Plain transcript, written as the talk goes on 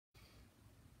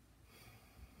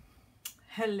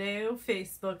Hello,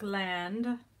 Facebook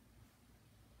land.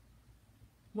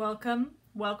 Welcome,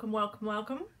 welcome, welcome,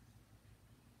 welcome.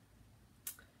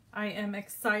 I am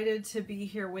excited to be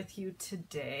here with you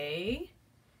today.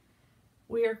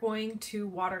 We are going to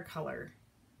watercolor.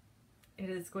 It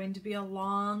is going to be a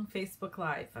long Facebook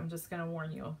Live. I'm just going to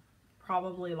warn you,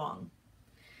 probably long.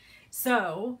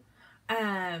 So,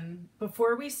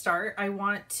 before we start, I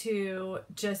want to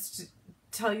just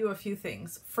tell you a few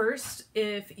things. First,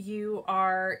 if you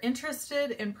are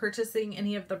interested in purchasing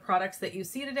any of the products that you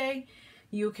see today,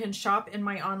 you can shop in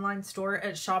my online store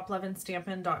at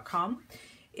shoploveandstampin.com.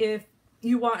 If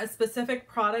you want a specific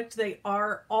product, they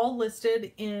are all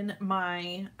listed in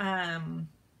my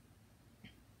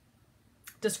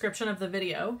description of the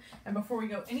video. And before we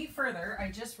go any further,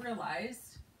 I just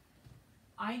realized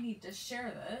I need to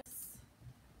share this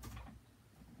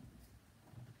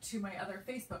to my other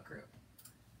Facebook group.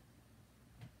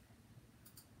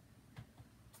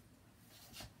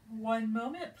 One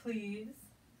moment, please.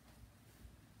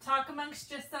 Talk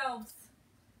amongst yourselves.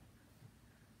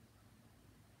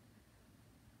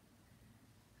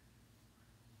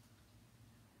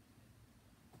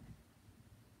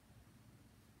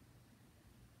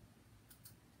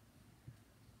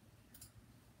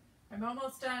 I'm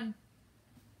almost done.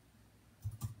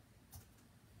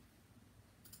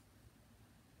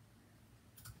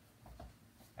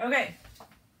 Okay.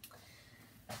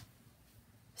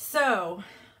 So,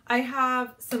 I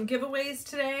have some giveaways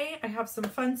today. I have some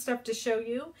fun stuff to show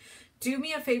you. Do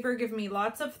me a favor, give me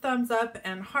lots of thumbs up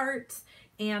and hearts,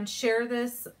 and share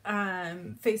this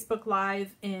Facebook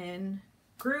Live in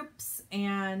groups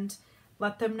and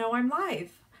let them know I'm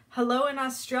live. Hello in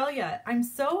Australia. I'm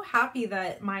so happy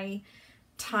that my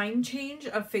time change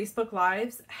of Facebook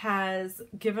Lives has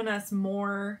given us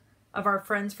more of our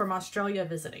friends from Australia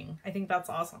visiting. I think that's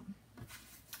awesome.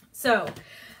 So,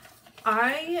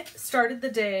 I started the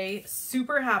day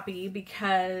super happy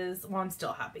because, well, I'm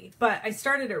still happy, but I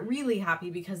started it really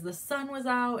happy because the sun was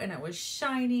out and it was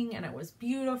shining and it was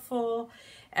beautiful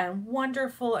and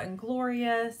wonderful and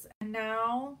glorious. And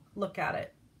now look at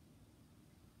it.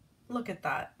 Look at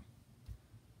that.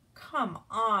 Come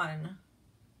on.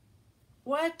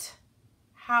 What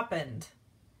happened?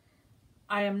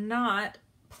 I am not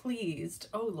pleased.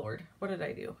 Oh Lord, what did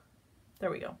I do? There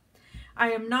we go.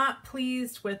 I am not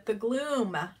pleased with the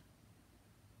gloom.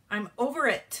 I'm over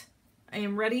it. I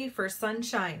am ready for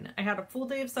sunshine. I had a full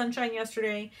day of sunshine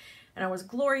yesterday and it was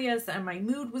glorious and my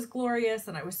mood was glorious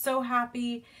and I was so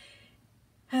happy.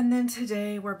 And then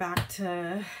today we're back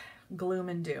to gloom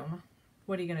and doom.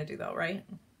 What are you going to do though, right?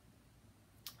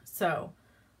 So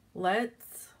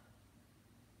let's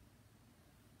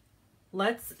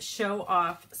show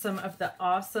off some of the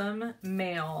awesome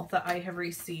mail that I have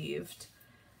received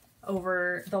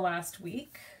over the last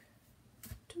week.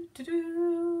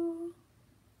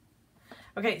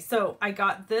 Okay, so I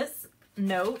got this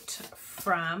note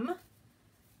from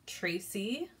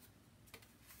Tracy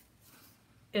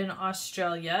in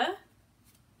Australia,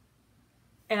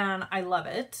 and I love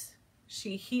it.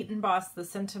 She heat embossed the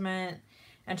sentiment,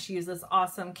 and she used this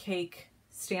awesome cake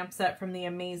stamp set from the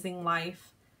Amazing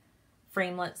Life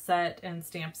framelit set and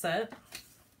stamp set.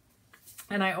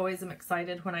 And I always am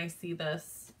excited when I see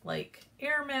this like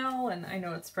airmail, and I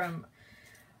know it's from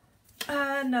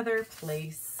another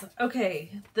place. Okay,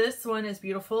 this one is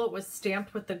beautiful. It was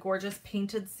stamped with the gorgeous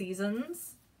Painted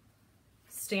Seasons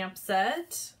stamp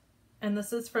set, and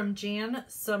this is from Jan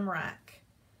Sumrak.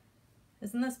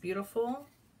 Isn't this beautiful?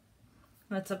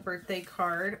 That's a birthday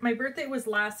card. My birthday was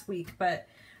last week, but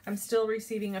I'm still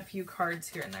receiving a few cards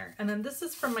here and there. And then this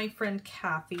is from my friend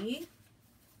Kathy.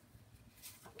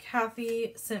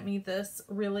 Kathy sent me this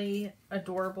really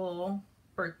adorable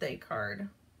birthday card.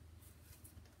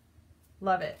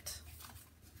 Love it.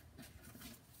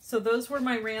 So those were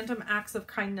my random acts of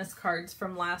kindness cards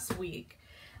from last week.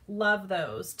 Love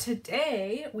those.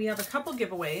 Today we have a couple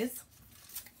giveaways.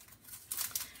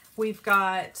 We've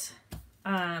got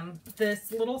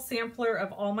this little sampler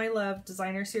of All My Love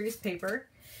Designer Series paper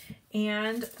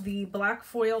and the black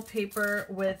foil paper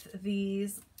with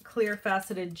these clear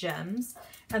faceted gems,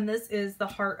 and this is the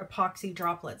heart epoxy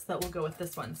droplets that will go with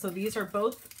this one. So these are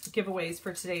both giveaways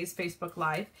for today's Facebook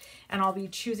Live, and I'll be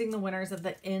choosing the winners at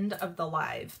the end of the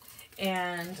live.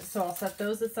 And so I'll set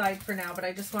those aside for now, but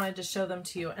I just wanted to show them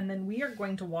to you. And then we are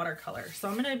going to watercolor. So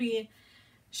I'm going to be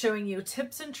showing you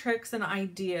tips and tricks and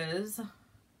ideas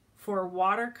for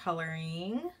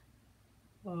watercoloring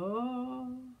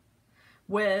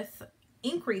with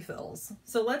ink refills.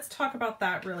 So let's talk about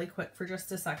that really quick for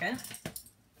just a second.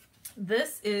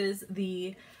 This is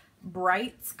the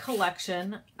Brights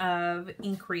collection of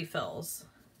ink refills.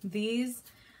 These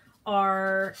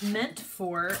are meant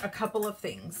for a couple of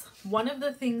things. One of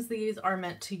the things these are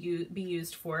meant to be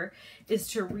used for is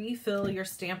to refill your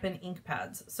Stampin' ink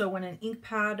pads. So when an ink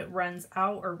pad runs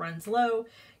out or runs low,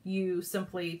 you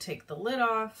simply take the lid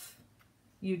off,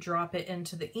 you drop it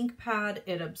into the ink pad,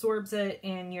 it absorbs it,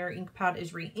 and your ink pad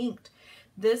is re-inked.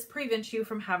 This prevents you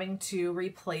from having to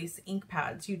replace ink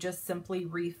pads. You just simply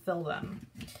refill them.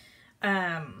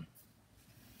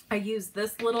 I use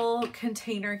this little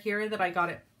container here that I got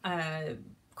at a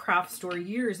craft store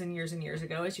years and years and years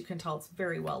ago. As you can tell, it's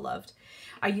very well loved.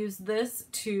 I use this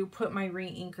to put my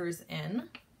re-inkers in.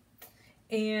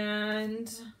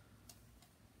 And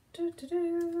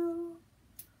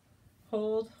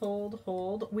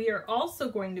hold. We are also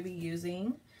going to be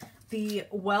using the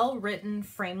well-written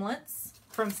framelits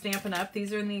from Stampin' Up.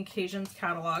 These are in the Occasions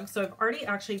catalog. So I've already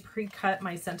actually pre-cut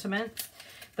my sentiments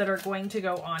that are going to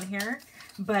go on here.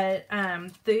 But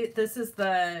this is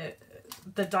the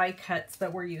die cuts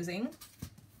that we're using.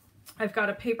 I've got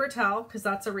a paper towel because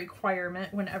that's a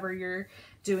requirement whenever you're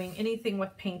doing anything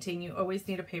with painting. You always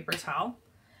need a paper towel.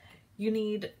 You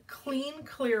need clean,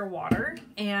 clear water.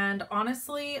 And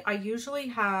honestly, I usually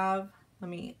have, let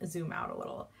me zoom out a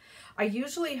little. I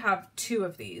usually have two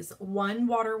of these, one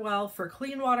water well for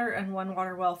clean water and one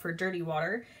water well for dirty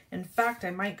water. In fact,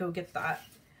 I might go get that.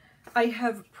 I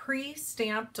have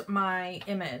pre-stamped my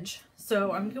image,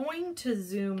 so I'm going to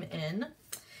zoom in,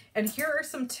 and here are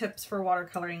some tips for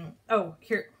watercoloring. Oh,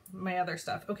 here, my other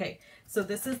stuff. Okay, so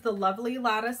this is the Lovely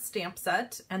Lattice stamp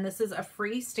set, and this is a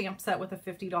free stamp set with a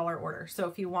 $50 order. So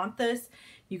if you want this,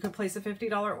 you can place a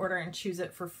 $50 order and choose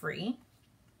it for free.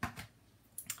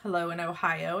 Hello in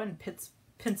Ohio and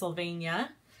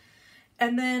Pennsylvania.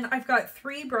 And then I've got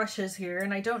 3 brushes here,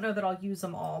 and I don't know that I'll use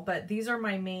them all, but these are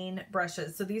my main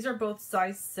brushes. So these are both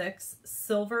size 6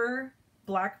 silver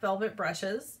black velvet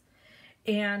brushes,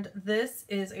 and this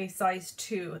is a size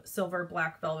 2 silver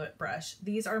black velvet brush.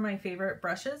 These are my favorite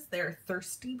brushes. They're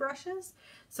thirsty brushes,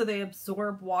 so they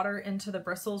absorb water into the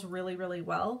bristles really, really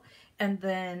well. And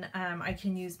then I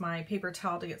can use my paper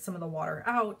towel to get some of the water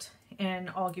out,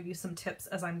 and I'll give you some tips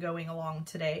as I'm going along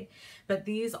today. But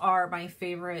these are my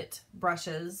favorite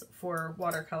brushes for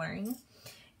watercoloring.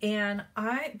 And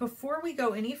before we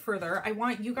go any further, I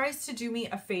want you guys to do me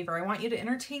a favor. I want you to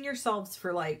entertain yourselves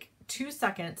for like 2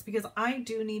 seconds, because I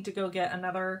do need to go get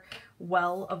another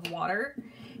well of water.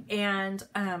 And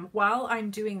while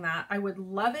I'm doing that, I would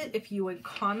love it if you would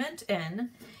comment in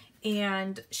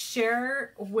and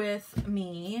share with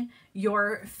me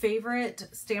your favorite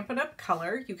Stampin' Up!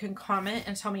 Color. You can comment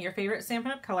and tell me your favorite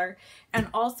Stampin' Up! Color, and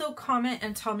also comment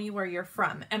and tell me where you're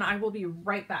from, and I will be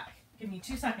right back. Give me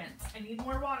 2 seconds. I need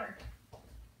more water.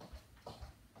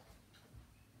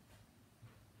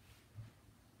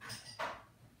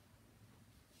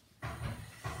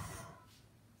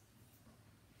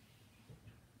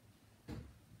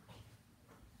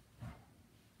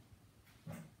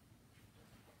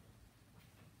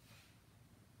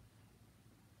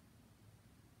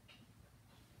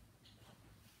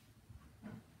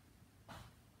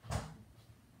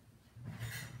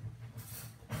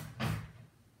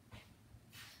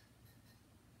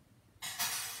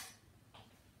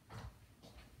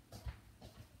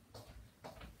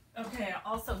 Okay, I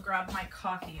also grabbed my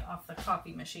coffee off the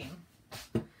coffee machine.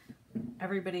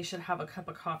 Everybody should have a cup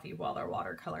of coffee while they're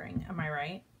watercoloring, am I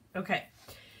right? Okay.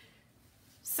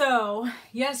 So,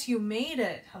 yes, you made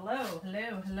it. Hello,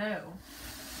 hello, hello.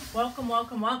 Welcome,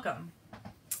 welcome, welcome.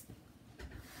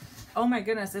 Oh my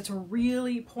goodness, it's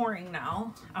really pouring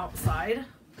now outside.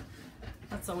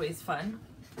 That's always fun.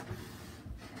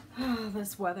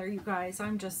 This weather, you guys,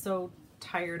 I'm just so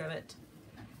tired of it.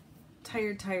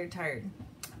 Tired.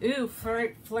 Ooh,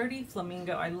 Flirty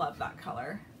Flamingo. I love that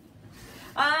color.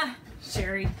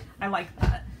 Sherry. I like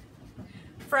that.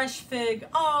 Fresh Fig.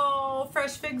 Oh,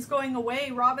 Fresh Fig's going away,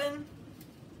 Robin.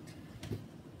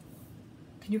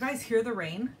 Can you guys hear the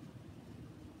rain?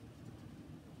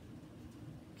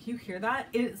 Can you hear that?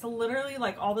 It's literally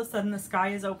like all of a sudden the sky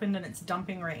is opened and it's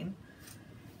dumping rain.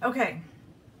 Okay.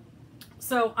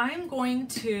 So I'm going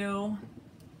to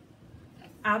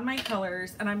add my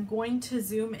colors, and I'm going to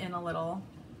zoom in a little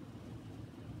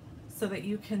so that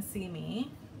you can see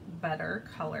me better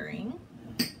coloring.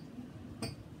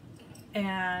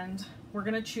 And we're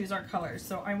going to choose our colors.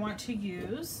 So I want to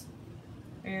use,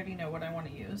 I already know what I want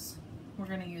to use. We're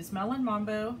going to use Melon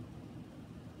Mambo.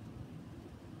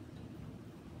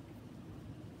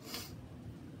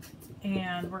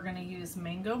 And we're going to use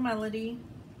Mango Melody.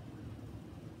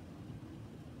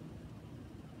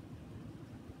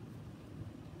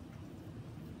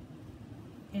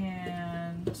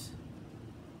 And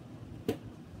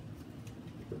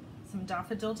some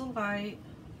Daffodil Delight.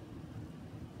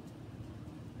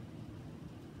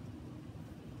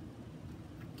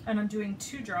 And I'm doing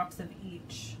 2 drops of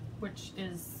each, which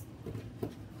is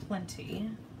plenty.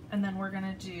 And then we're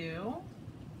gonna do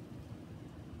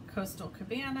Coastal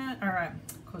Cabana, or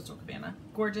Coastal Cabana,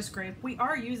 Gorgeous Grape. We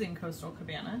are using Coastal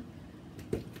Cabana.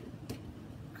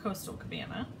 Coastal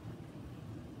Cabana.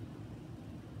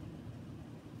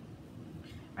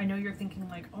 I know you're thinking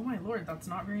like, oh my lord, that's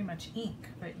not very much ink,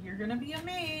 but you're gonna be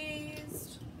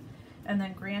amazed. And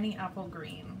then Granny Apple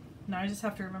Green. Now I just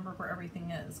have to remember where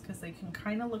everything is because they can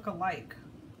kind of look alike.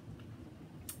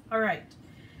 All right,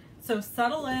 so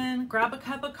settle in, grab a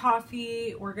cup of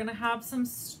coffee. We're gonna have some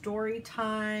story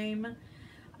time.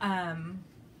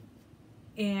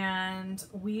 And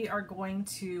we are going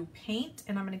to paint,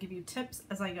 and I'm going to give you tips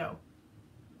as I go.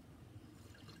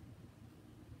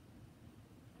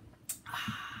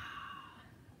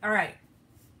 All right.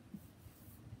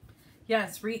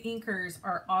 Yes, re-inkers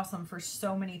are awesome for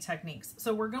so many techniques.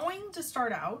 So we're going to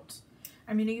start out.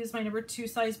 I'm going to use my number 2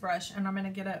 size brush, and I'm going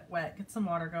to get it wet, get some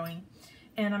water going.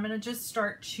 And I'm going to just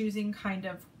start choosing kind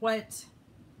of what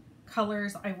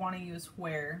colors I want to use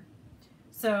where.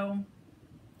 So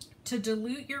to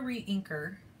dilute your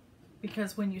re-inker,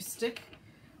 because when you stick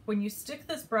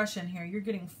this brush in here, you're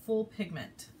getting full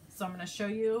pigment. So I'm going to show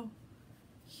you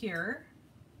here.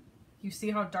 You see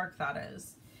how dark that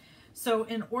is. So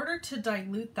in order to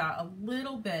dilute that a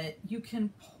little bit, you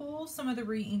can pull some of the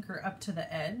re-inker up to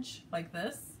the edge like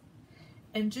this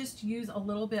and just use a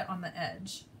little bit on the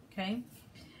edge, okay?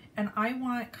 And I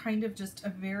want kind of just a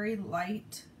very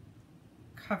light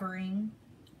covering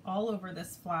all over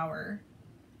this flower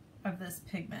of this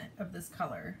pigment, of this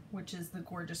color, which is the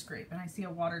Gorgeous Grape. And I see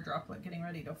a water droplet getting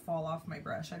ready to fall off my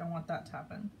brush. I don't want that to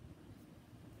happen.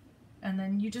 And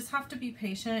then you just have to be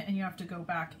patient, and you have to go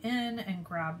back in and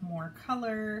grab more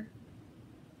color.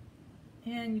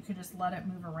 And you can just let it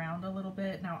move around a little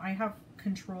bit. Now I have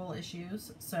control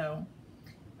issues, so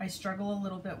I struggle a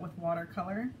little bit with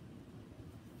watercolor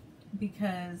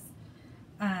because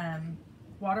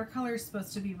watercolor is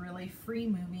supposed to be really free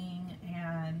moving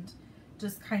and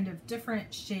just kind of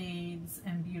different shades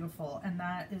and beautiful, and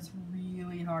that is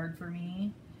really hard for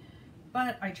me,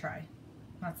 but I try.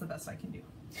 That's the best I can do.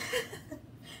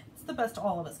 It's the best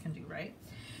all of us can do, right?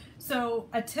 So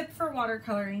a tip for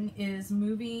watercoloring is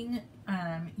moving.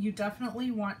 You definitely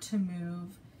want to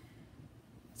move.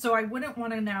 So I wouldn't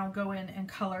want to now go in and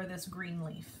color this green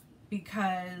leaf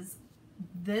because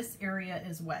this area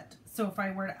is wet. So if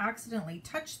I were to accidentally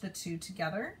touch the two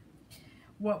together,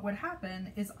 what would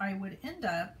happen is I would end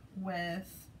up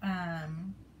with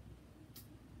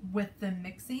the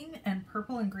mixing, and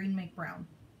purple and green make brown.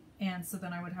 And so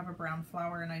then I would have a brown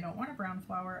flower, and I don't want a brown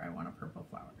flower, I want a purple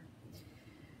flower.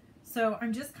 So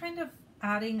I'm just kind of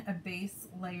adding a base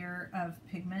layer of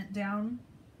pigment down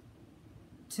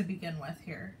to begin with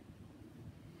here.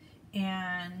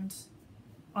 And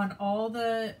on all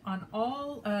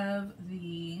of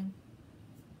the,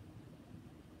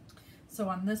 so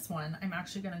on this one, I'm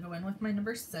actually going to go in with my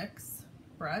number 6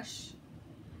 brush,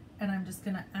 and I'm just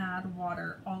going to add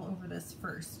water all over this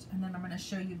first. And then I'm going to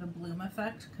show you the bloom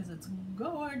effect because it's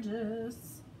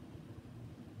gorgeous.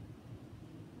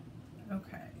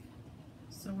 Okay,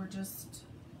 so we're just,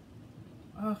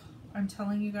 oh, I'm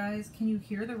telling you guys, can you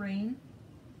hear the rain?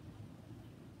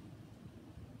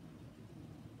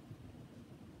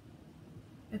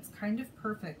 It's kind of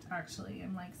perfect, actually.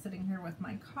 I'm like sitting here with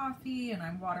my coffee, and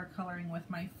I'm watercoloring with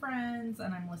my friends,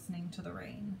 and I'm listening to the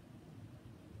rain.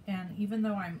 And even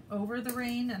though I'm over the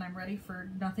rain and I'm ready for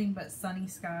nothing but sunny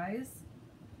skies,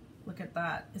 look at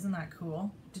that. Isn't that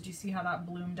cool? Did you see how that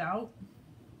bloomed out?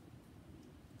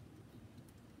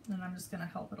 And I'm just going to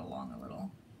help it along a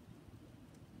little.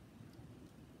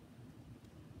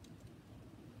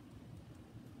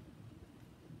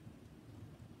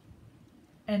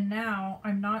 And now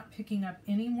I'm not picking up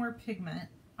any more pigment.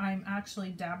 I'm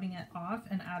actually dabbing it off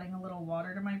and adding a little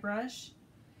water to my brush.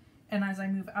 And as I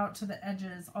move out to the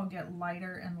edges, I'll get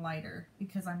lighter and lighter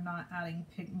because I'm not adding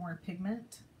more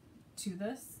pigment to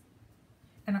this.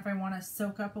 And if I want to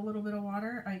soak up a little bit of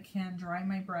water, I can dry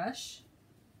my brush.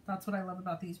 That's what I love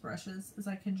about these brushes, is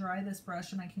I can dry this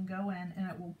brush and I can go in and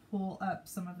it will pull up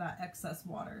some of that excess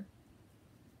water.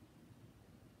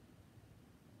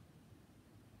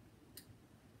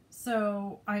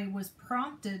 So I was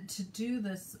prompted to do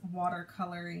this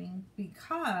watercoloring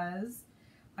because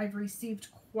I've received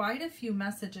quite a few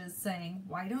messages saying,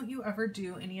 why don't you ever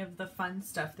do any of the fun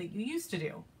stuff that you used to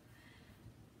do?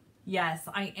 Yes,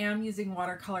 I am using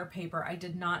watercolor paper. I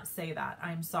did not say that.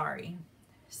 I'm sorry.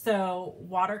 So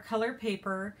watercolor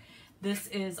paper, This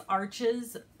is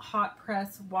Arches Hot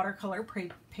Press Watercolor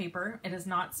paper. It is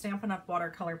not Stampin' Up!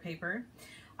 Watercolor paper.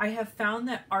 I have found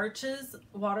that Arches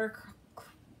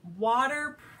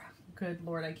good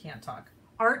Lord, I can't talk.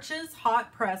 Arches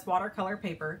Hot Press Watercolor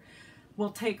paper will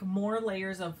take more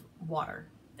layers of water.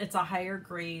 It's a higher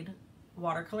grade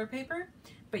watercolor paper,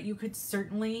 but you could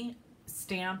certainly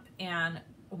stamp and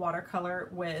watercolor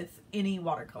with any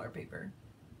watercolor paper.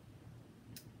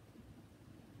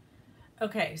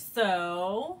 Okay,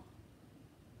 so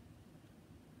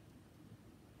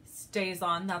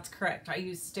StazOn, that's correct. I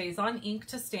used StazOn ink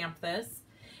to stamp this,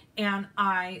 and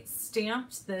I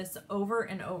stamped this over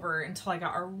and over until I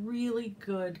got a really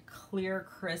good, clear,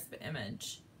 crisp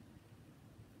image.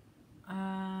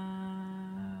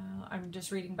 I'm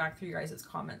just reading back through your guys'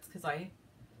 comments because I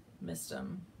missed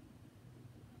them.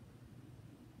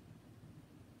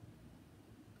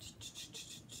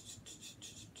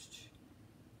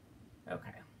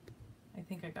 Okay, I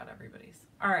think I got everybody's.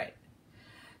 All right,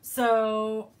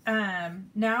 so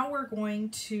now we're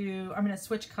going to, I'm going to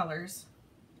switch colors.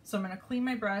 So I'm going to clean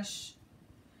my brush,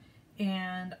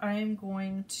 and I'm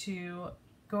going to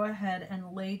go ahead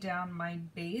and lay down my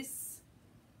base,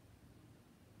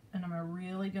 and I'm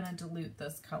really going to dilute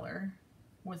this color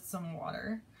with some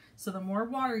water. So the more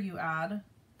water you add,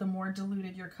 the more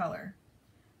diluted your color.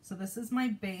 So this is my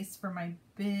base for my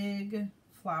big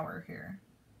flower here.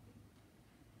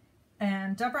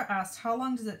 And Deborah asked, how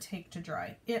long does it take to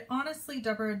dry? It honestly,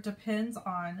 Deborah, depends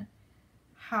on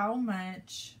how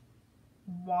much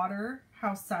water,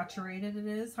 how saturated it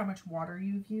is, how much water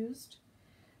you've used.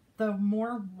 The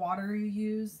more water you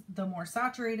use, the more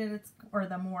saturated it's, or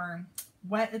the more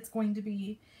wet it's going to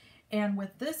be. And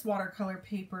with this watercolor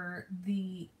paper,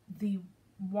 the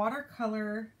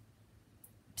watercolor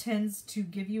tends to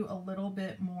give you a little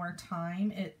bit more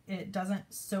time. It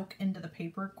doesn't soak into the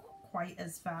paper quite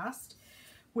as fast,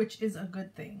 which is a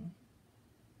good thing,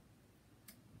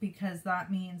 because that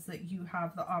means that you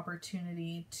have the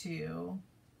opportunity to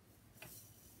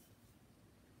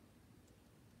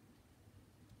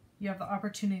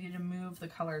move the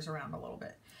colors around a little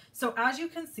bit. So as you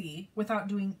can see, without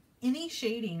doing any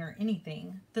shading or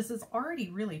anything, this is already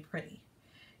really pretty.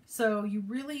 So you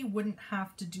really wouldn't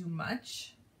have to do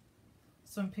much.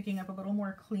 So I'm picking up a little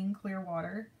more clean, clear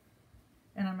water,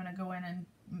 and I'm going to go in and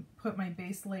put my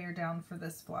base layer down for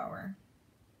this flower.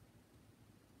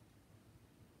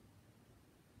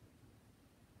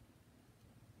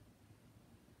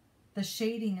 The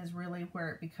shading is really where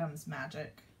it becomes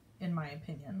magic, in my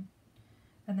opinion.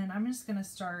 And then I'm just going to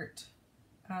start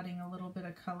adding a little bit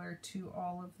of color to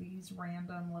all of these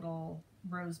random little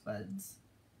rosebuds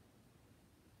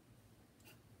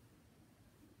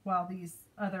while these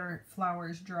other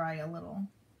flowers dry a little.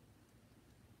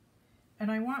 And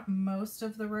I want most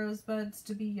of the rosebuds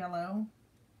to be yellow,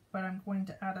 but I'm going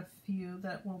to add a few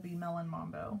that will be melon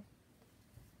mambo.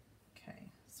 Okay,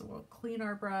 so we'll clean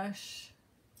our brush.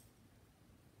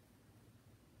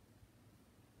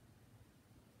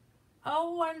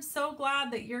 Oh, I'm so glad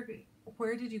that you're,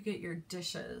 where did you get your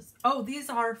dishes? Oh, these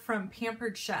are from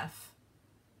Pampered Chef.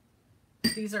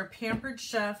 These are Pampered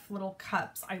Chef little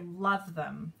cups. I love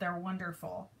them. They're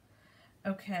wonderful.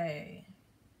 Okay.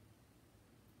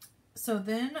 So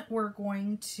then we're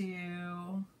going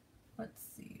to, let's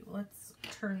see, let's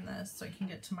turn this so I can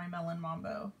get to my melon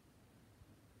mambo.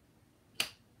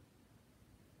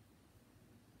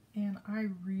 And I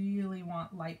really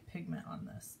want light pigment on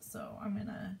this. So I'm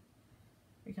gonna,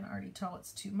 I can already tell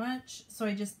it's too much. So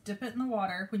I just dip it in the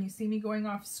water. When you see me going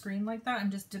off screen like that,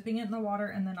 I'm just dipping it in the water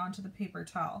and then onto the paper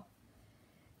towel.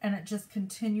 And it just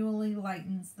continually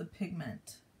lightens the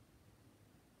pigment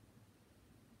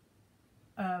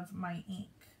of my ink.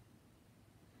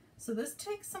 So this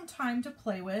takes some time to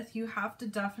play with. You have to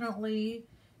definitely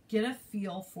get a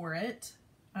feel for it.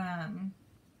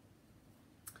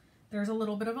 There's a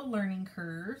little bit of a learning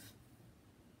curve.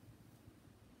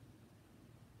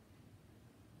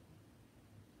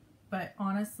 But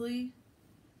honestly,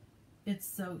 it's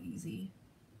so easy.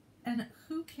 And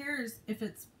who cares if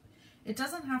it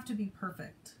doesn't have to be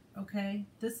perfect, okay?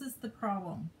 This is the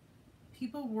problem.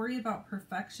 People worry about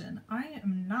perfection. I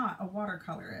am not a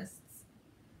watercolorist.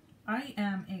 I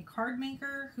am a card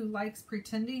maker who likes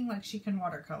pretending like she can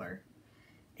watercolor.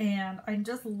 And I'm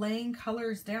just laying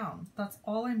colors down. That's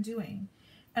all I'm doing.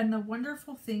 And the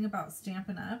wonderful thing about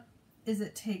Stampin' Up! Is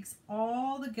it takes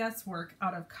all the guesswork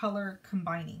out of color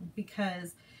combining,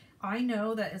 because I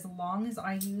know that as long as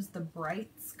I use the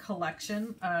Brights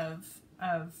collection of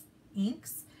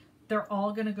inks, they're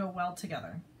all going to go well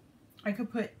together. I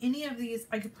could put any of these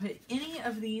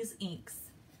inks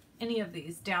any of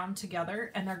these down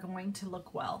together and they're going to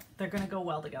look well. They're going to go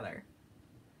well together.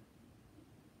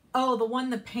 Oh, the one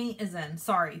the paint is in.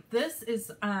 Sorry. This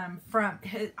is from,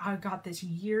 I got this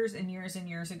years and years and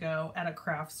years ago at a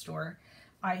craft store.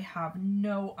 I have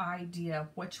no idea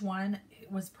which one.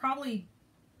 It was probably,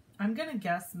 I'm going to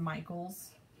guess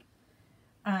Michael's.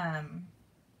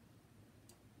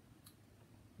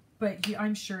 But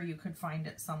I'm sure you could find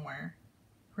it somewhere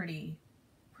pretty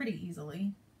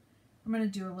easily. I'm going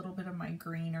to do a little bit of my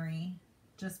greenery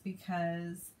just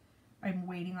because I'm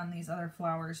waiting on these other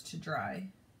flowers to dry.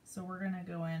 So we're going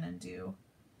to go in and do,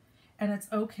 and it's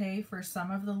okay for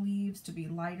some of the leaves to be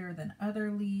lighter than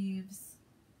other leaves.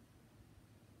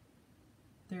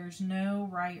 There's no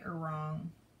right or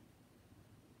wrong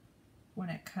when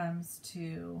it comes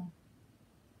to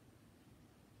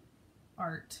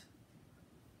art.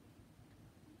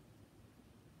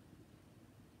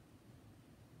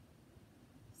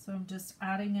 So I'm just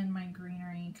adding in my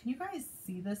greenery. Can you guys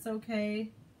see this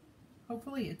okay?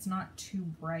 Hopefully it's not too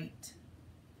bright,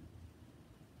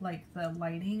 like the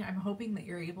lighting. I'm hoping that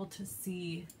you're able to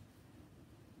see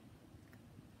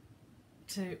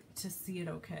see it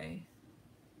okay.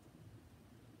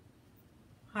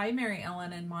 Hi, Mary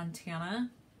Ellen in Montana.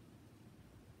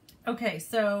 Okay,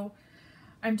 so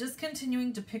I'm just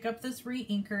continuing to pick up this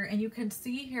re-inker, and you can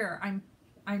see here I'm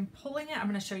pulling it. I'm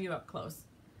going to show you up close.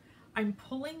 I'm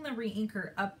pulling the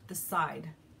re-inker up the side.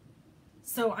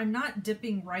 So I'm not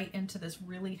dipping right into this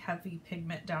really heavy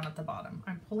pigment down at the bottom.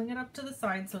 I'm pulling it up to the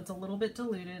side so it's a little bit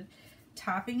diluted,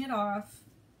 tapping it off,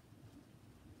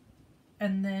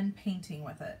 and then painting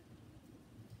with it.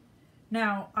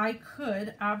 Now, I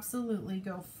could absolutely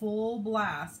go full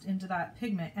blast into that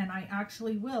pigment, and I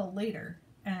actually will later.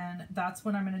 And that's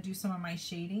when I'm going to do some of my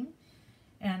shading.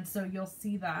 And so you'll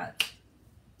see that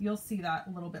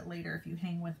a little bit later if you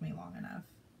hang with me long enough.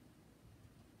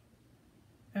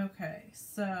 Okay,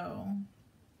 so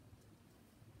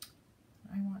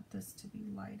I want this to be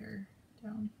lighter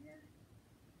down here.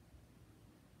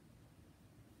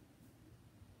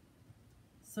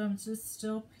 So I'm just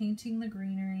still painting the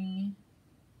greenery.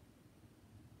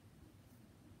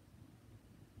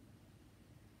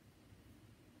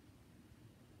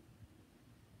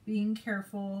 Being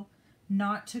careful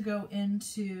not to go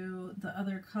into the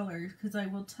other colors, because I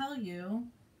will tell you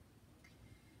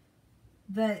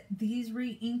that these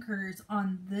re-inkers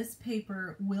on this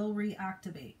paper will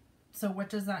reactivate. So what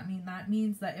does that mean? That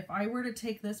means that if I were to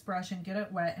take this brush and get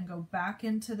it wet and go back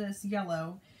into this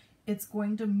yellow, it's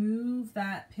going to move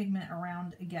that pigment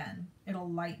around again. It'll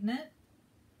lighten it,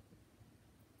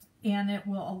 and it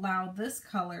will allow this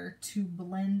color to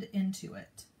blend into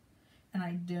it. And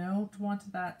I don't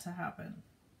want that to happen.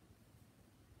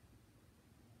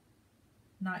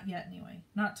 Not yet anyway.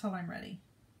 Not till I'm ready.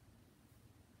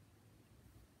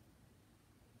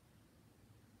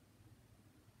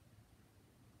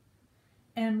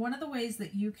 And one of the ways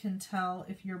that you can tell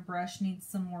if your brush needs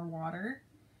some more water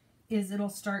is it'll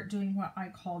start doing what I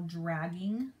call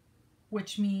dragging,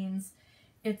 which means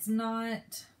it's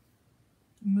not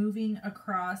moving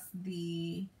across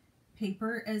the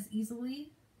paper as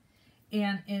easily,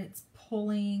 and it's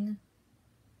pulling,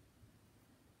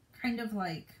 kind of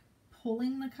like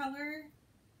pulling the color,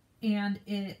 and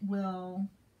it will,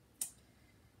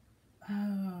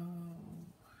 I'm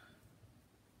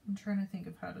trying to think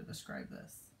of how to describe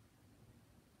this.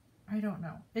 I don't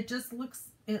know. It just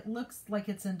looks, it looks like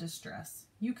it's in distress.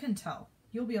 You can tell.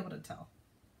 You'll be able to tell.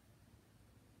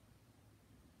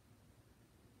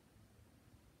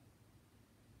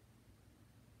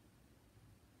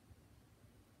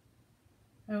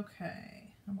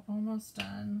 Okay, I'm almost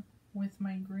done with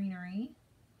my greenery,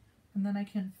 and then I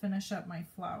can finish up my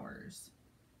flowers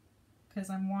because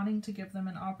I'm wanting to give them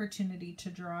an opportunity to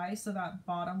dry so that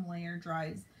bottom layer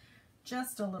dries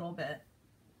just a little bit.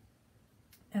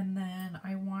 And then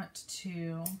I want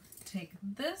to take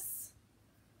this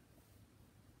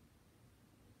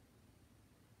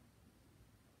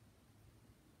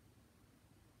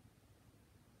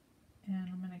and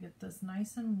I'm going to get this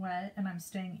nice and wet, and I'm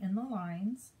staying in the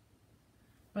lines,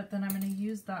 but then I'm going to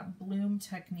use that bloom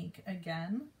technique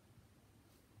again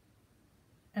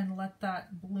and let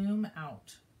that bloom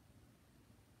out.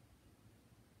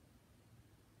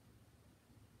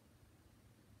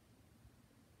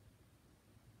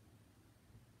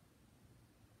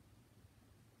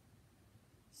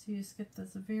 So you just get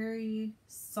this very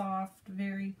soft,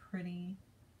 very pretty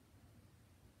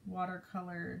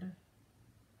watercolored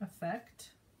effect.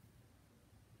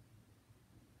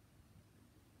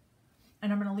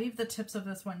 And I'm going to leave the tips of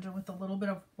this one with a little bit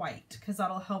of white because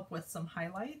that'll help with some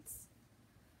highlights.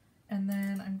 And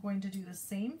then I'm going to do the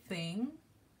same thing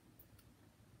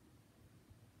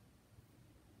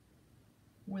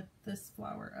with this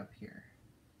flower up here.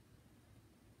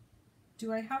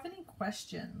 Do I have any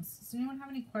questions? Does anyone have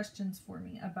any questions for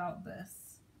me about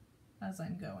this as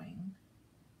I'm going?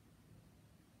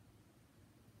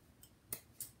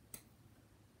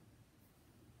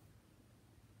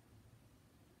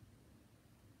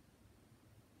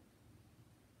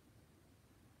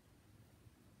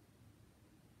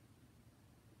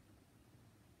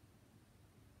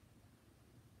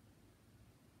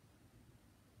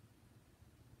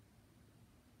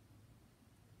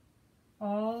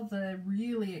 All the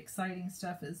really exciting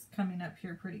stuff is coming up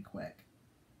here pretty quick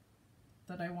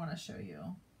that I want to show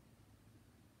you.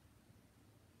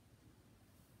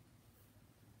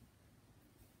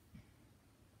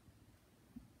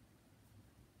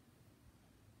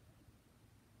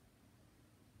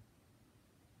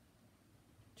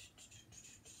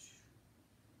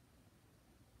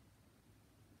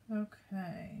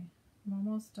 Okay, I'm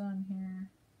almost done here.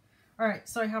 All right,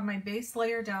 so I have my base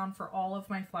layer down for all of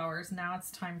my flowers. Now it's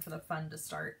time for the fun to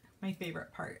start, my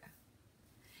favorite part.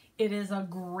 It is a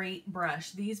great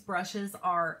brush. These brushes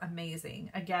are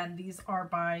amazing. Again, these are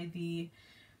by the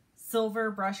Silver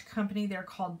Brush Company. They're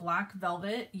called Black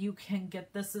Velvet. You can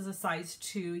get this as a size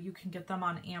 2. You can get them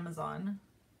on Amazon.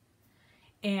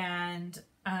 And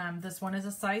this one is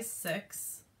a size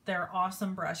 6. They're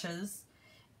awesome brushes.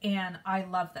 And I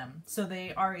love them. So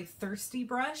they are a thirsty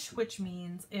brush, which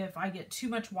means if I get too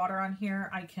much water on here,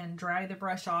 I can dry the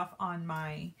brush off on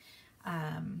my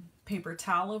paper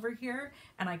towel over here,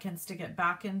 and I can stick it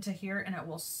back into here and it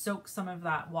will soak some of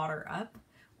that water up,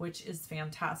 which is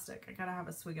fantastic. I gotta have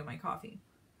a swig of my coffee.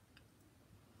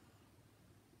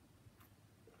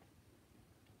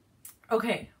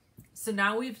 Okay, so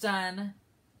now we've done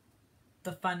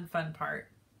the fun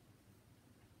part.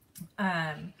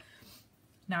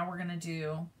 Now we're gonna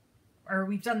do, or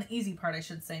we've done the easy part, I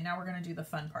should say. Now we're gonna do the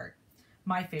fun part,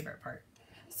 my favorite part.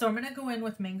 So I'm gonna go in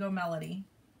with Mango Melody.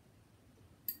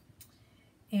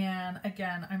 And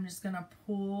again, I'm just gonna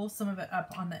pull some of it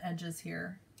up on the edges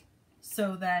here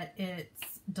so that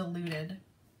it's diluted.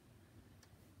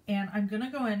 And I'm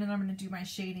gonna go in and I'm gonna do my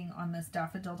shading on this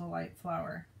Daffodil Delight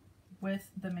flower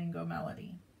with the Mango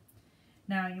Melody.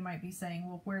 Now you might be saying,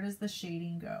 well, where does the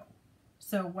shading go?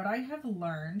 So what I have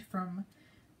learned from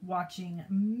watching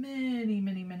many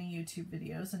YouTube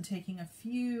videos and taking a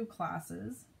few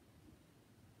classes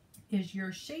is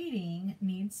your shading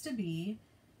needs to be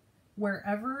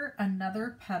wherever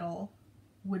another petal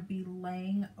would be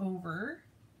laying over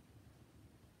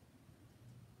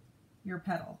your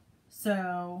petal.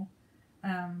 So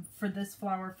for this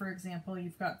flower, for example,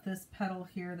 you've got this petal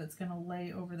here that's going to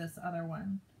lay over this other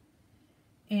one.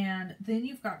 And then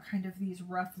you've got kind of these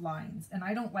rough lines, and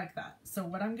I don't like that. So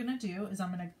what I'm going to do is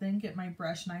I'm going to then get my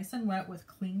brush nice and wet with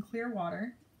clean, clear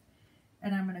water,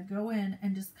 and I'm going to go in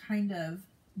and just kind of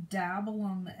dab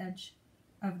along the edge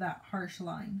of that harsh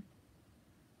line.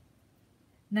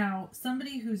 Now,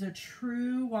 somebody who's a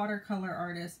true watercolor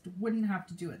artist wouldn't have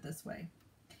to do it this way,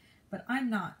 but I'm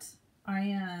not. I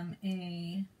am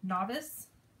a novice,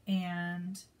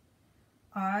 and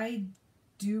I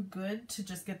do good to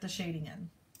just get the shading in.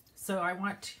 So I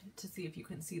want to see if you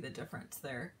can see the difference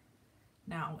there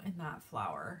now in that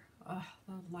flower. The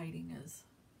lighting is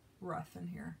rough in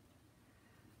here.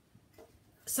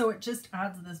 So it just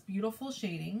adds this beautiful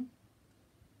shading.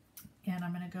 And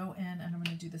I'm going to go in and I'm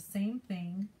going to do the same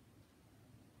thing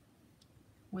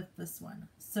with this one.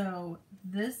 So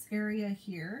this area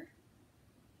here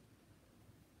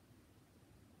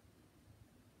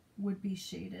would be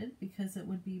shaded because it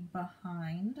would be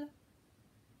behind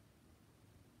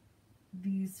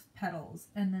these petals,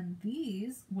 and then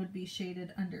these would be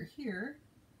shaded under here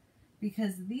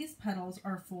because these petals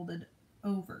are folded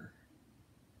over.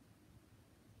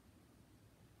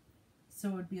 So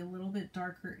it would be a little bit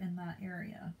darker in that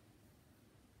area.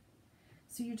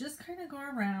 So you just kind of go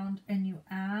around and you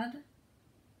add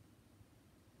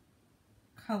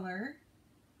color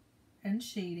and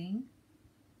shading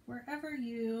wherever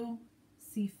you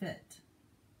see fit.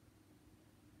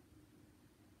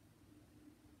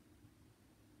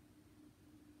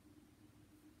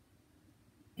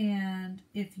 And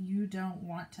if you don't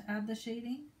want to add the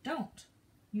shading, don't.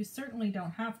 You certainly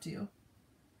don't have to.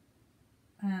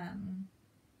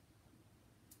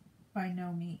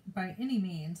 By any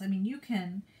means. I mean, you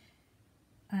can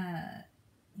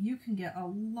get a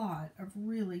lot of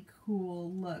really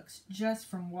cool looks just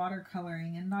from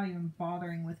watercoloring and not even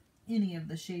bothering with any of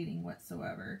the shading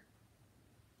whatsoever.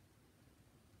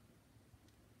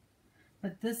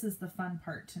 But this is the fun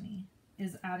part to me,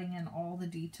 is adding in all the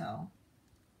detail.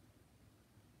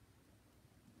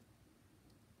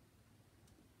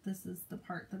 this is the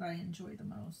part that I enjoy the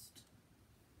most.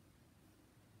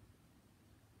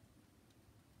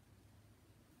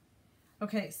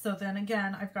 Okay, so then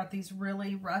again, I've got these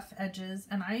really rough edges,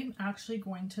 and I'm actually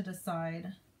going to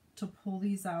decide to pull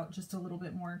these out just a little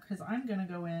bit more because I'm going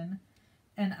to go in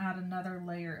and add another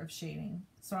layer of shading.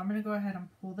 So I'm going to go ahead and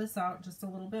pull this out just a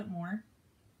little bit more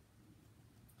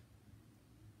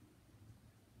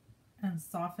and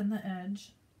soften the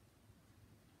edge.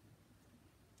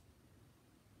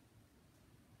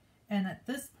 And at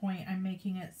this point, I'm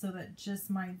making it so that just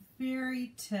my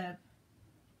very tip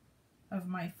of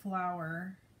my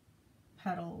flower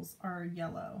petals are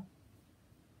yellow.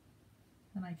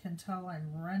 And I can tell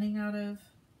I'm running out of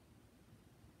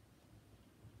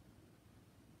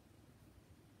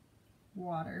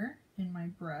water in my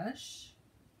brush.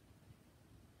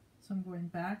 So I'm going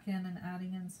back in and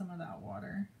adding in some of that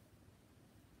water.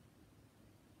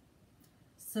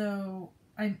 So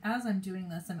as I'm doing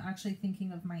this, I'm actually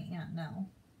thinking of my Aunt Nell.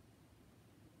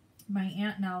 My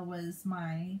Aunt Nell was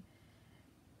my,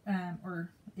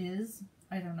 or is,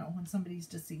 I don't know, when somebody's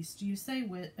deceased. Do you say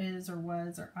is or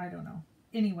was, or I don't know.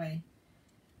 Anyway,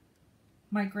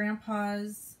 my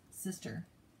grandpa's sister.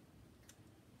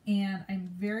 And I'm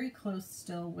very close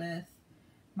still with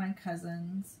my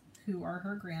cousins who are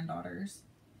her granddaughters.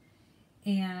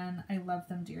 And I love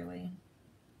them dearly.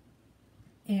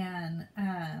 And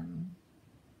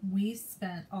we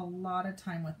spent a lot of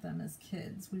time with them as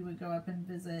kids. We would go up and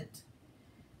visit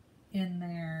in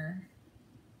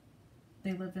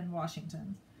they live in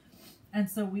Washington. And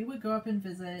so we would go up and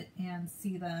visit and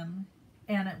see them.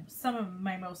 And some of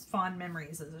my most fond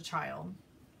memories as a child.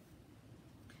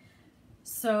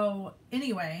 So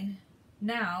anyway,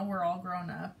 now we're all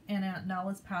grown up and Aunt Nell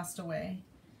has passed away.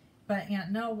 But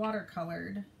Aunt Nell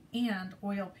watercolored and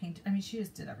oil painted. I mean, she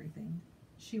just did everything.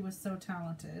 She was so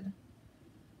talented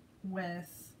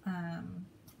with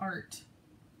art.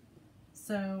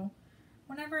 So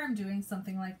whenever I'm doing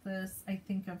something like this, I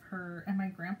think of her. And my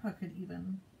grandpa could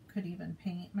even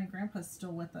paint. My grandpa's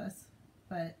still with us,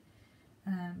 but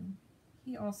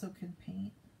he also could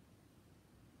paint.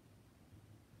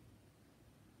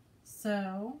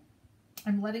 So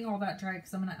I'm letting all that dry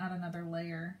because I'm going to add another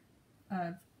layer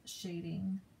of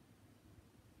shading.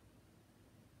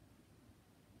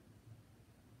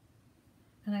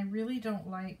 And I really don't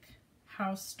like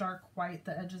how stark white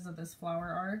the edges of this flower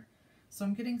are. So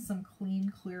I'm getting some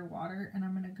clean, clear water, and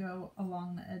I'm going to go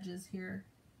along the edges here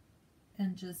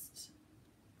and just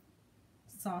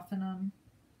soften them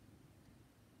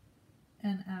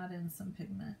and add in some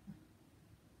pigment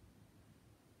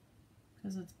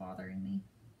because it's bothering me.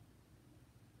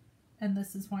 And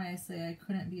this is why I say I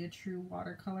couldn't be a true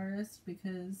watercolorist,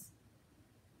 because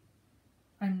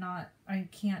I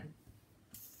can't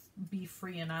be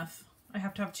free enough. I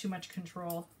have to have too much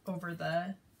control over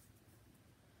the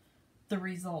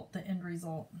result, the end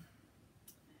result.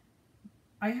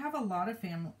 I have a lot of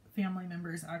family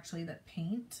members actually that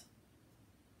paint.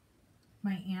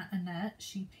 My Aunt Annette,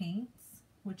 she paints,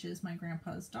 which is my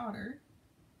grandpa's daughter.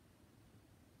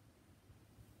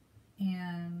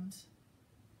 And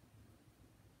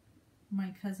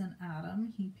my cousin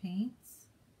Adam, he paints.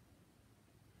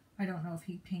 I don't know if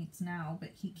he paints now,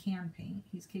 but he can paint.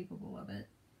 He's capable of it.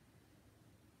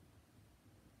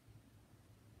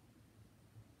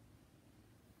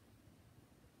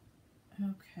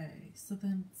 Okay, so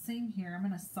then same here. I'm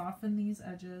going to soften these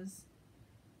edges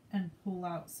and pull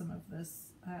out some of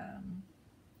this.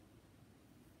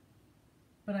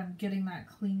 But I'm getting that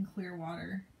clean, clear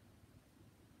water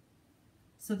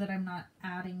so that I'm not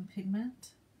adding pigment,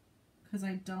 because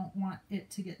I don't want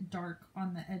it to get dark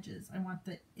on the edges. I want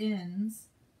the ends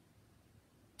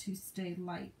to stay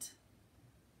light.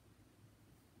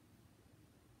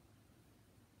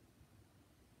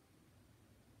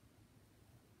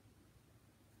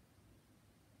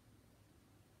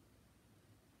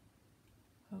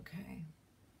 Okay.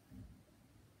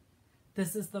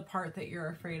 This is the part that you're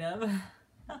afraid of.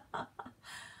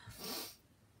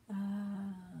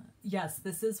 Yes,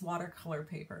 this is watercolor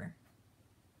paper.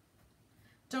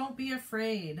 Don't be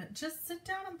afraid. Just sit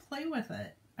down and play with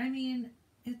it. I mean,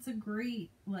 it's a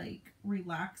great, like,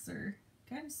 relaxer.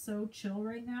 I'm so chill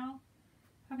right now.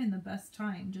 Having the best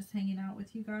time just hanging out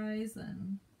with you guys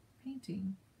and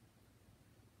painting.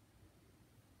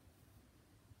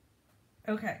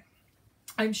 Okay.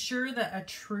 I'm sure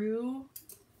that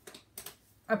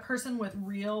a person with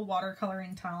real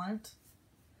watercoloring talent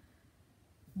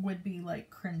would be like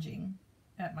cringing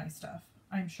at my stuff.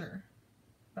 I'm sure.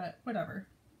 But whatever.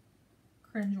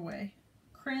 Cringe away.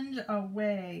 Cringe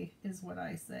away is what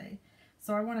I say.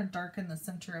 So I want to darken the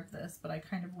center of this, but I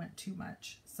kind of went too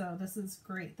much. So this is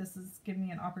great. This is giving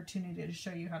me an opportunity to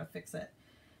show you how to fix it.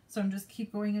 So I'm just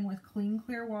keep going in with clean,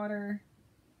 clear water.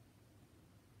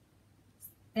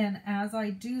 And as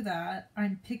I do that,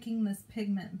 I'm picking this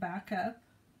pigment back up.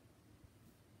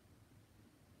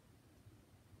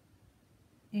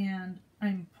 And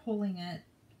I'm pulling it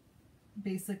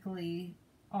basically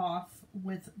off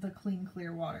with the clean,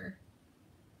 clear water.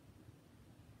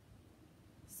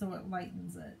 So it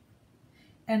lightens it.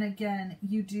 And again,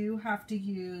 you do have to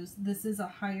use, this is a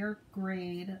higher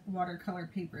grade watercolor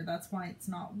paper. That's why it's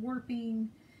not warping.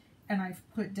 And I've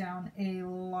put down a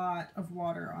lot of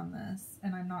water on this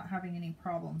and I'm not having any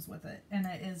problems with it. And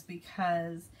it is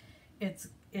because it's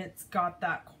got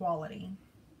that quality.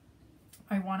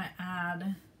 I want to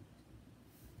add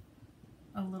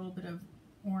a little bit of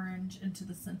orange into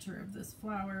the center of this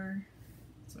flower.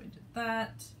 So I did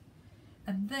that.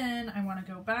 And then I want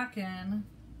to go back in.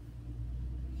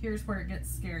 Here's where it gets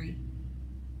scary.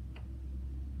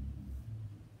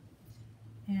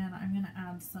 And I'm going to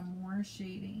add some more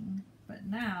shading, but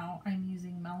now I'm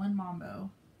using Melon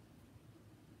Mambo.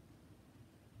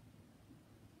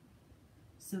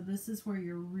 So this is where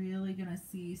you're really going to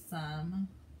see some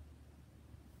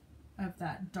of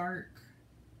that dark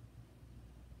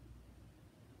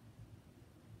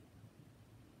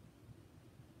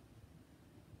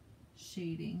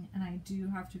shading. And I do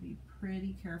have to be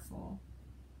pretty careful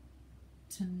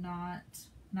to not,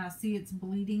 now see it's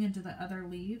bleeding into the other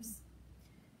leaves.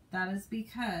 That is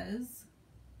because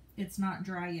it's not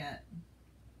dry yet.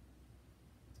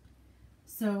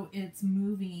 So it's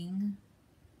moving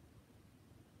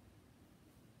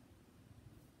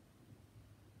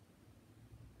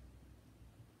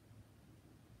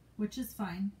which is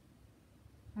fine.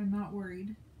 I'm not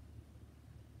worried.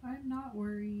 I'm not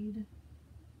worried.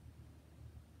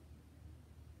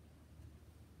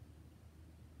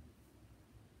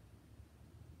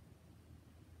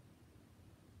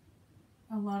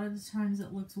 A lot of the times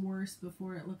it looks worse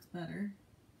before it looks better.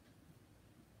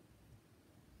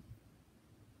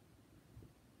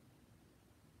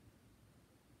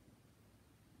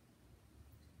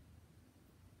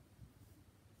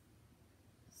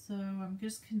 So I'm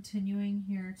just continuing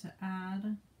here to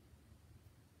add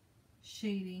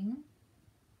shading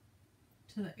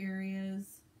to the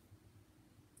areas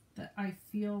that I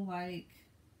feel like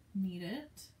need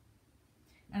it.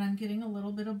 And I'm getting a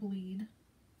little bit of bleed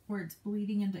where it's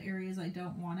bleeding into areas I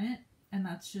don't want it, and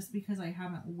that's just because I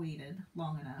haven't waited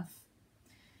long enough.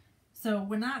 So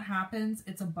when that happens,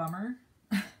 it's a bummer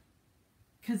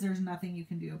because there's nothing you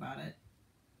can do about it.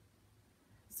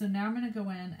 So now I'm going to go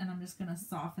in and I'm just going to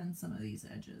soften some of these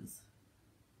edges.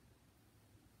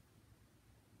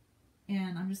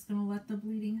 And I'm just going to let the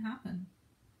bleeding happen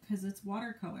because it's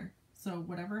watercolor. So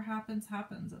whatever happens,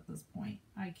 happens at this point.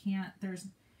 I can't,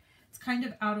 it's kind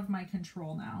of out of my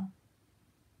control now.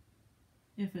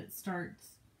 If it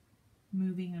starts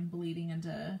moving and bleeding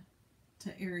into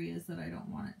areas that I don't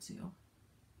want it to.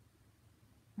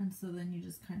 And so then you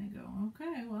just kind of go,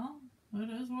 okay, well, it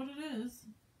is what it is.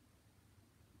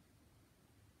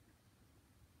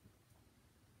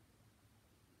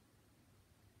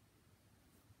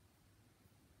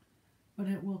 But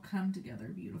it will come together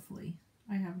beautifully.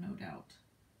 I have no doubt.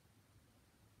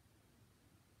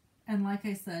 And like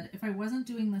I said, if I wasn't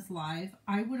doing this live,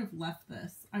 I would have left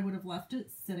this. I would have left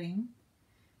it sitting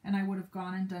and I would have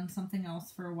gone and done something else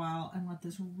for a while and let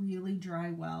this really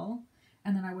dry well.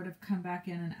 And then I would have come back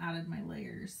in and added my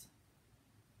layers.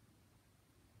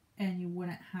 And you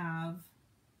wouldn't have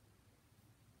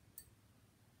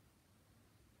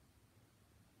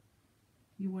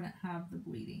the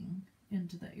bleeding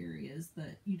into the areas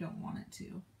that you don't want it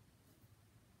to.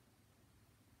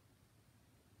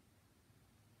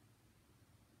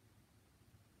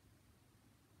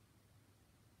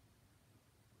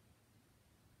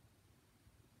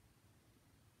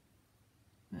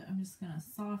 But I'm just going to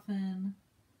soften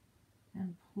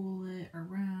and pull it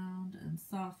around and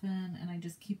soften, and I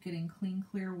just keep getting clean,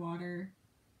 clear water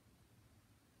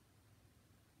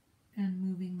and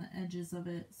moving the edges of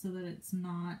it so that it's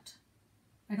not,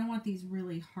 I don't want these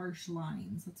really harsh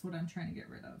lines. That's what I'm trying to get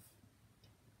rid of.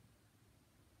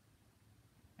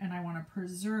 And I want to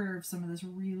preserve some of this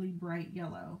really bright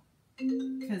yellow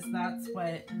because that's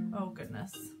what, oh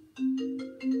goodness.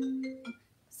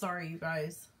 Sorry, you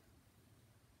guys.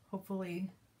 Hopefully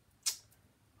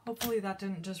that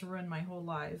didn't just ruin my whole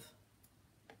live.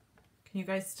 Can you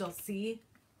guys still see?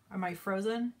 Am I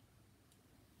frozen?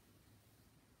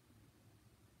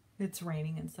 It's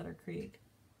raining in Cedar Creek.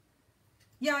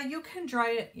 Yeah, you can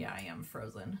dry it. Yeah, I am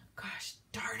frozen. Gosh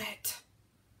darn it.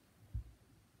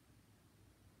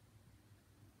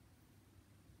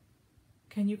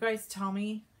 Can you guys tell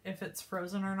me if it's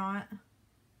frozen or not?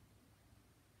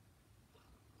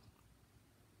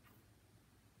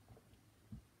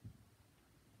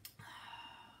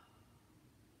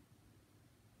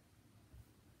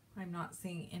 I'm not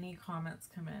seeing any comments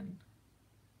come in.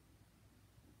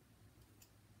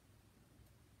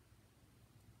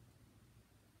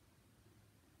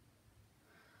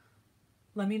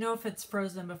 Let me know if it's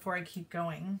frozen before I keep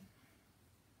going.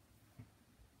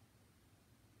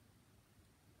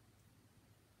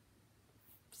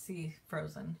 See,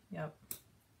 frozen. Yep.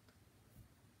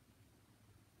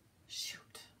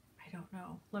 Shoot. I don't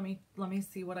know. Let me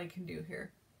see what I can do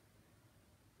here.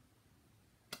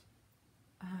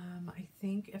 I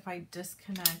think if I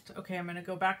disconnect, okay, I'm going to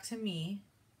go back to me.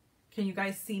 Can you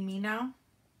guys see me now?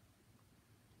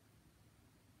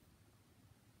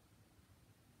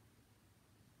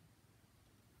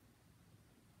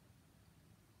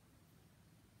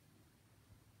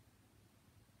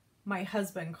 My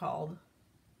husband called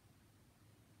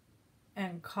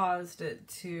and caused it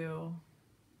to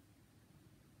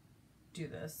do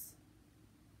this.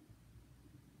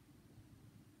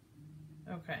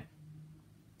 Okay.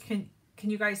 Can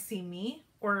you guys see me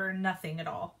or nothing at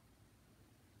all?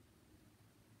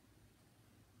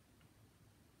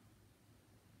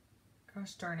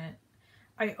 Gosh darn it.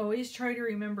 I always try to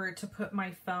remember to put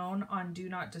my phone on Do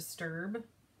Not Disturb.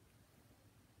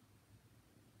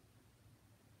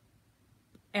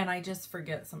 And I just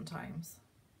forget sometimes.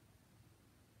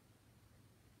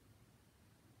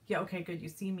 Yeah, okay, good. You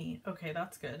see me. Okay,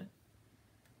 that's good.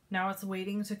 Now it's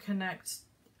waiting to connect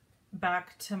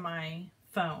back to my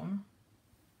phone.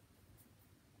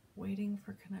 Waiting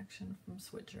for connection from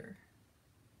switcher.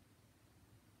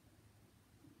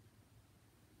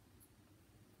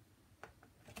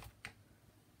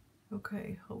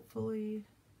 Okay, hopefully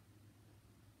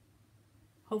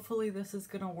this is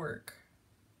gonna work.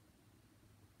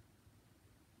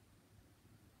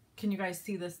 Can you guys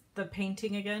see this, the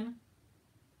painting again?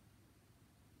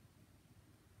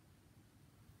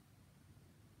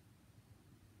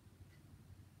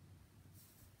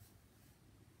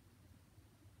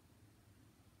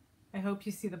 I hope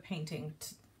you see the painting.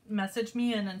 Message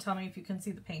me in and tell me if you can see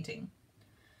the painting.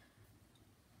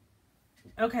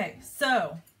 Okay,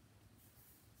 so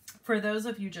for those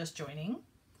of you just joining,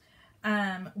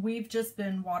 we've just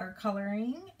been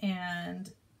watercoloring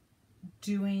and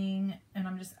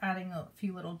I'm just adding a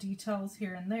few little details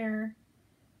here and there,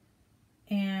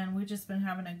 and we've just been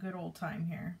having a good old time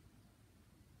here.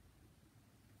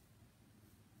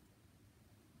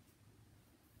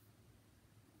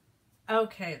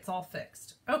 Okay, it's all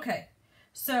fixed. Okay,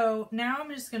 so now I'm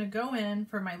just going to go in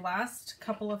for my last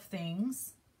couple of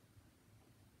things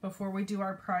before we do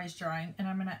our prize drawing, and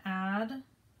I'm going to add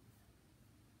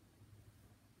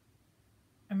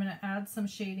some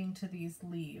shading to these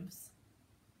leaves.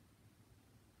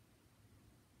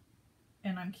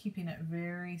 And I'm keeping it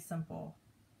very simple.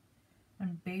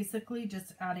 I'm basically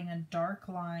just adding a dark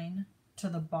line to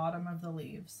the bottom of the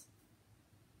leaves,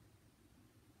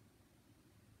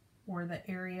 or the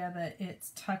area that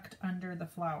it's tucked under the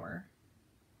flower.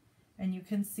 And you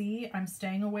can see I'm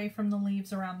staying away from the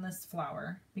leaves around this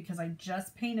flower because I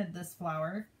just painted this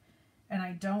flower and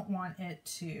I don't want it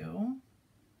to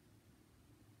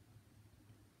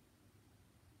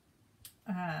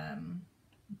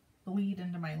bleed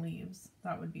into my leaves.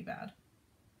 That would be bad.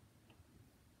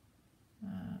 Go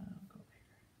over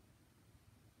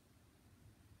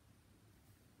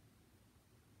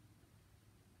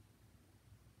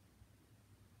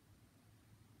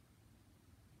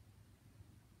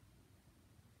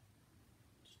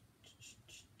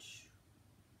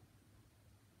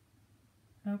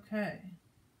here. Okay.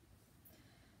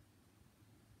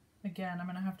 Again, I'm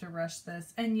going to have to rush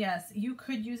this. And yes, you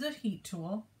could use a heat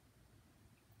tool.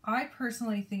 I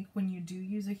personally think when you do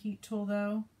use a heat tool,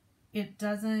 though, it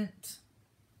doesn't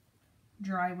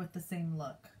dry with the same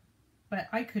look. But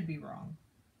I could be wrong.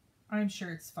 I'm sure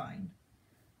it's fine.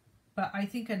 But I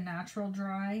think a natural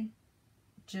dry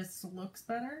just looks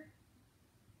better.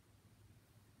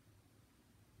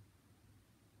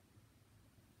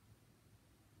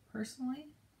 Personally.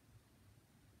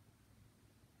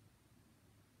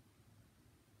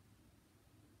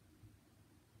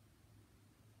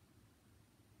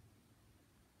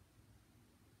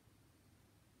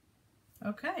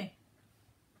 Okay,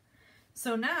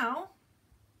 so now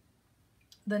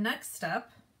the next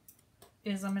step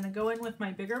is I'm going to go in with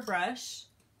my bigger brush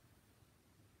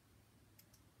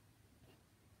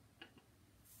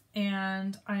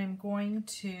and I'm going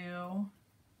to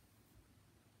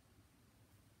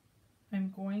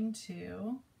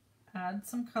add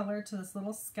some color to this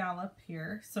little scallop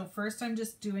here. So first I'm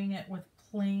just doing it with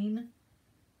plain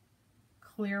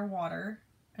clear water,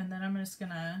 and then I'm just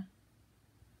gonna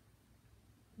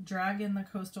drag in the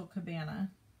Coastal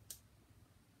Cabana.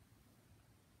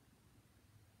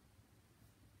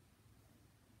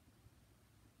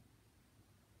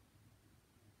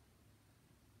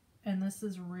 And this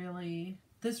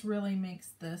really makes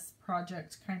this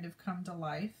project kind of come to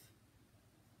life.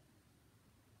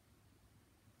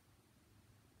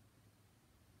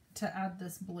 To add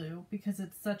this blue, because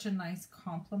it's such a nice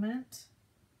complement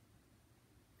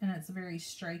and it's very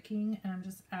striking, and I'm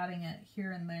just adding it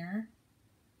here and there.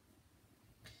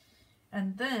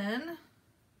 And then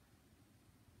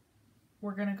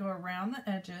we're going to go around the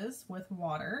edges with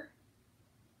water.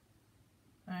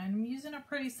 I'm using a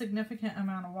pretty significant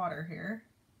amount of water here,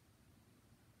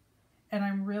 and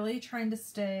I'm really trying to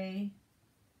stay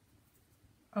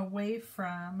away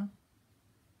from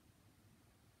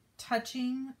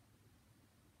touching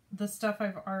the stuff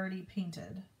I've already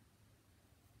painted.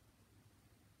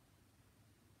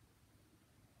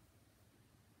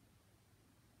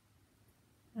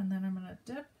 And then I'm going to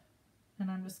dip, and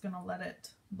I'm just going to let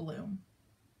it bloom.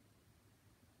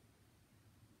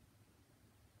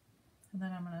 And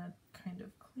then I'm going to kind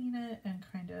of clean it and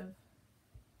kind of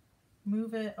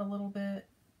move it a little bit.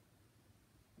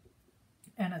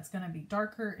 And it's going to be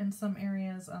darker in some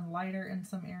areas and lighter in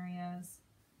some areas.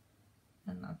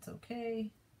 And that's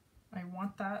okay. I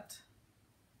want that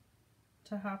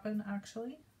to happen,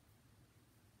 actually.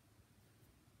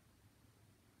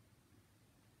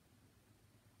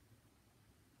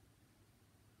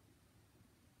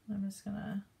 I'm just going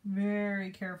to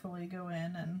very carefully go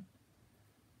in and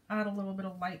add a little bit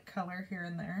of light color here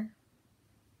and there.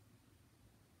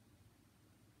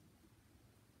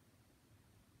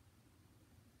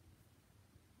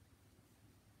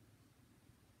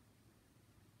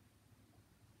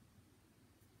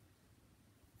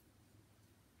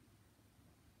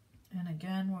 And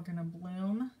again, we're going to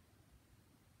bloom.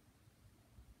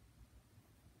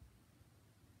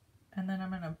 And then I'm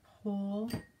going to pull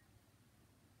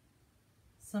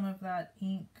some of that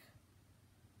ink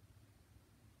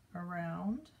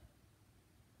around.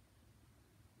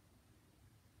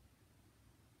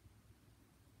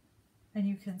 And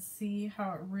you can see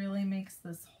how it really makes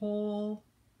this whole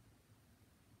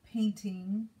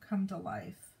painting come to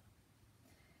life.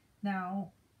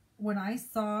 Now, when I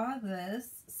saw this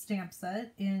stamp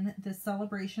set in the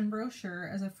celebration brochure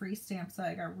as a free stamp set,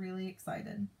 I got really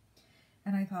excited.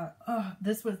 And I thought, oh,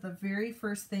 this was the very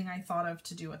first thing I thought of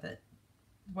to do with it.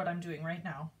 What I'm doing right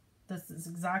now. This is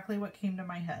exactly what came to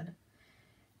my head.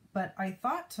 But I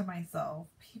thought to myself,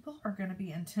 people are going to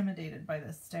be intimidated by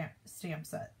this stamp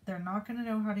set. They're not going to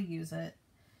know how to use it,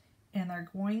 and they're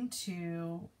going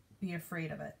to be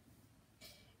afraid of it.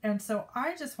 And so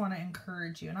I just want to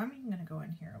encourage you, and I'm even going to go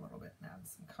in here a little bit and add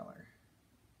some color.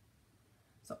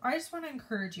 So I just want to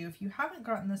encourage you, if you haven't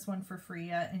gotten this one for free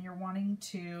yet and you're wanting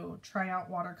to try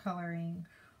out watercoloring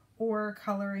or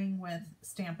coloring with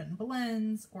Stampin'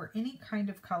 Blends or any kind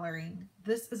of coloring,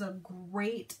 this is a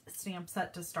great stamp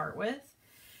set to start with,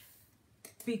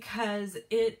 because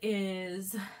it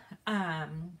is,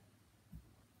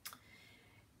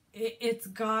 it's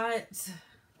got,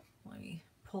 let me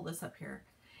pull this up here.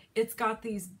 It's got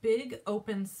these big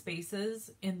open spaces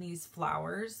in these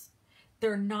flowers.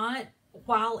 They're not,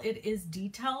 while it is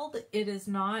detailed, it is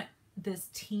not this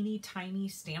teeny tiny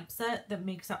stamp set that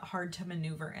makes it hard to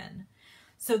maneuver in.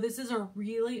 So this is a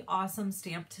really awesome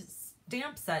stamp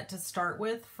set to start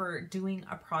with for doing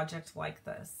a project like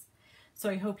this. So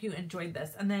I hope you enjoyed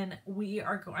this. And then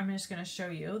I'm just going to show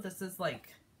you, this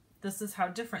is how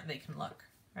different they can look,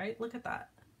 right? Look at that.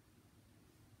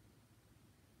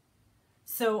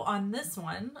 So on this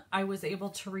one, I was able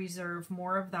to reserve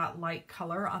more of that light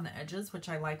color on the edges, which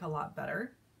I like a lot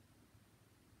better.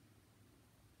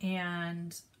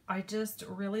 And I just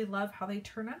really love how they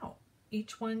turn out.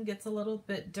 Each one gets a little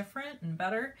bit different and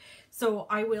better. So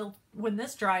I will, when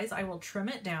this dries, I will trim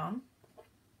it down,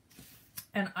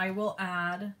 and I will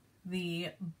add the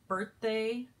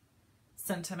birthday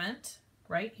sentiment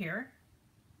right here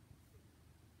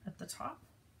at the top.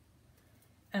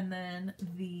 And then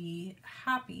the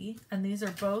happy, and these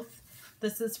are both,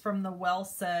 this is from the Well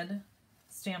Said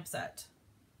stamp set.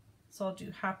 So I'll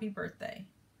do happy birthday.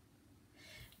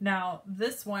 Now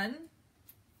this one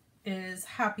is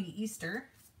Happy Easter,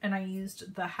 and I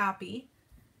used the happy,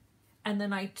 and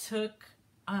then I took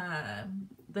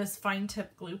this fine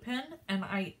tip glue pen and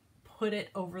I put it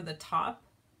over the top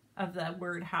of the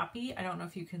word happy. I don't know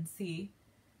if you can see,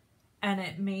 and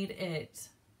it made it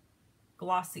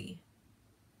glossy.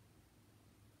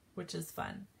 which is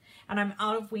fun. And I'm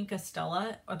out of Wink of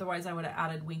Stella. Otherwise, I would have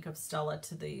added Wink of Stella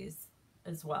to these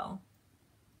as well.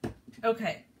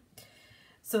 Okay,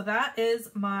 so that is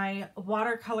my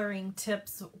watercoloring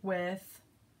tips with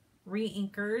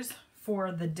re-inkers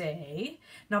for the day.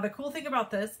 Now, the cool thing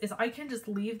about this is I can just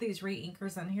leave these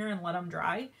re-inkers in here and let them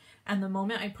dry. And the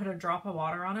moment I put a drop of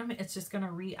water on them, it's just going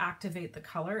to reactivate the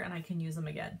color and I can use them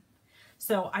again.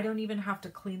 So I don't even have to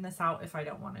clean this out if I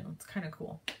don't want to. It's kind of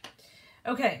cool.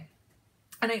 Okay.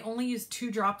 And I only use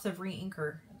 2 drops of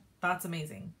re-inker. That's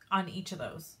amazing on each of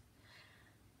those.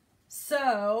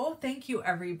 So thank you,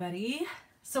 everybody.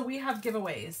 So we have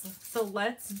giveaways. So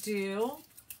let's do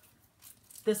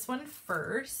this one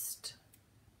first.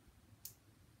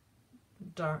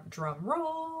 Drum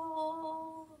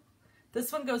roll.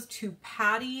 This one goes to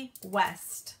Patty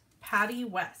West. Patty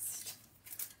West.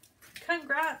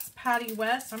 Congrats, Patty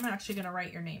West. I'm actually going to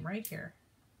write your name right here.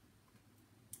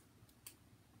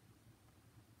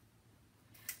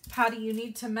 Patty, you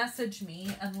need to message me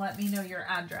and let me know your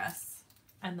address.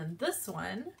 And then this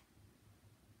one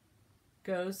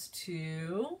goes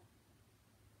to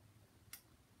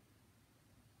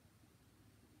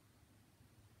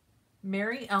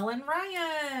Mary Ellen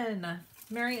Ryan.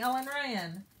 Mary Ellen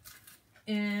Ryan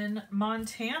in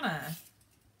Montana.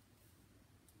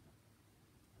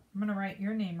 I'm going to write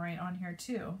your name right on here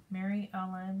too. Mary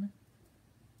Ellen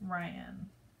Ryan.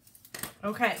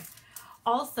 Okay.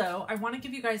 Also, I want to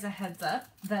give you guys a heads up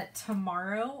that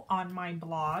tomorrow on my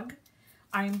blog,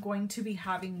 I'm going to be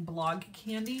having blog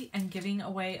candy and giving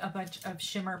away a bunch of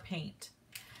shimmer paint.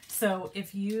 So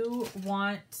if you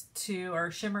want to,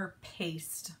 or shimmer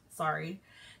paste, sorry.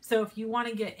 So if you want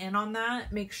to get in on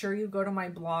that, make sure you go to my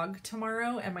blog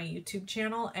tomorrow and my YouTube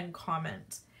channel and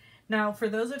comment. Now, for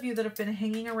those of you that have been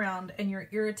hanging around and you're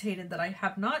irritated that I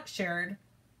have not shared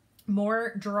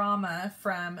more drama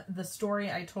from the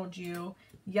story I told you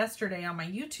yesterday on my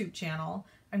YouTube channel,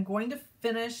 I'm going to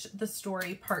finish the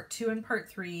story part 2 and part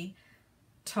 3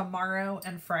 tomorrow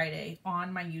and Friday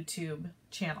on my YouTube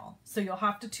channel. So you'll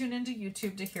have to tune into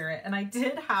YouTube to hear it. And I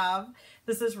did have,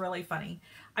 this is really funny,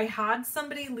 I had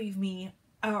somebody leave me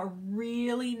a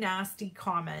really nasty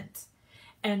comment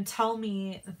and tell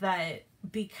me that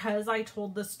because I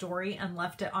told the story and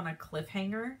left it on a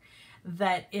cliffhanger,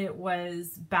 that it was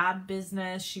bad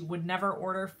business. She would never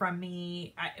order from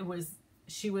me.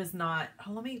 She was not,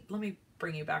 oh, let me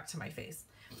bring you back to my face.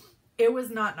 It was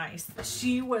not nice.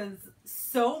 She was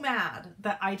so mad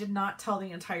that I did not tell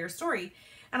the entire story.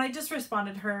 And I just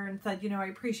responded to her and said, you know, I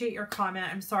appreciate your comment.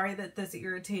 I'm sorry that this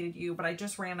irritated you, but I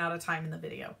just ran out of time in the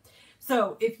video.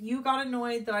 So if you got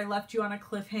annoyed that I left you on a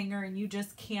cliffhanger and you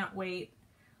just can't wait,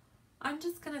 I'm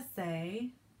just going to say,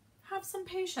 have some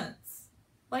patience.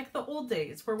 Like the old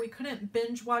days where we couldn't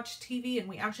binge watch TV and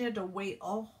we actually had to wait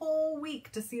a whole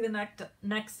week to see the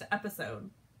next episode.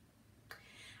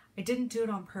 I didn't do it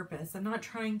on purpose. I'm not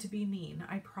trying to be mean,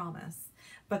 I promise.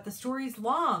 But the story's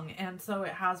long and so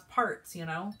it has parts, you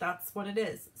know, that's what it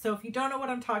is. So if you don't know what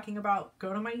I'm talking about,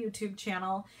 go to my YouTube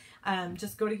channel.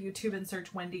 Just go to YouTube and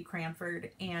search Wendy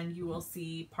Cranford and you will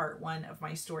see part 1 of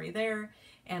my story there.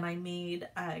 And I made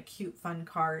a cute fun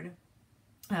card,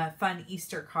 fun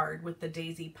Easter card with the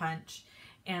daisy punch.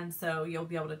 And so you'll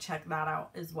be able to check that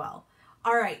out as well.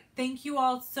 All right. Thank you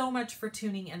all so much for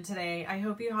tuning in today. I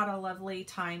hope you had a lovely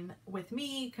time with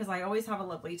me because I always have a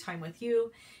lovely time with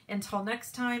you. Until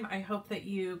next time, I hope that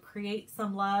you create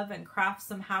some love and craft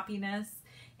some happiness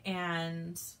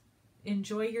and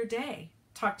enjoy your day.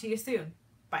 Talk to you soon.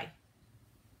 Bye.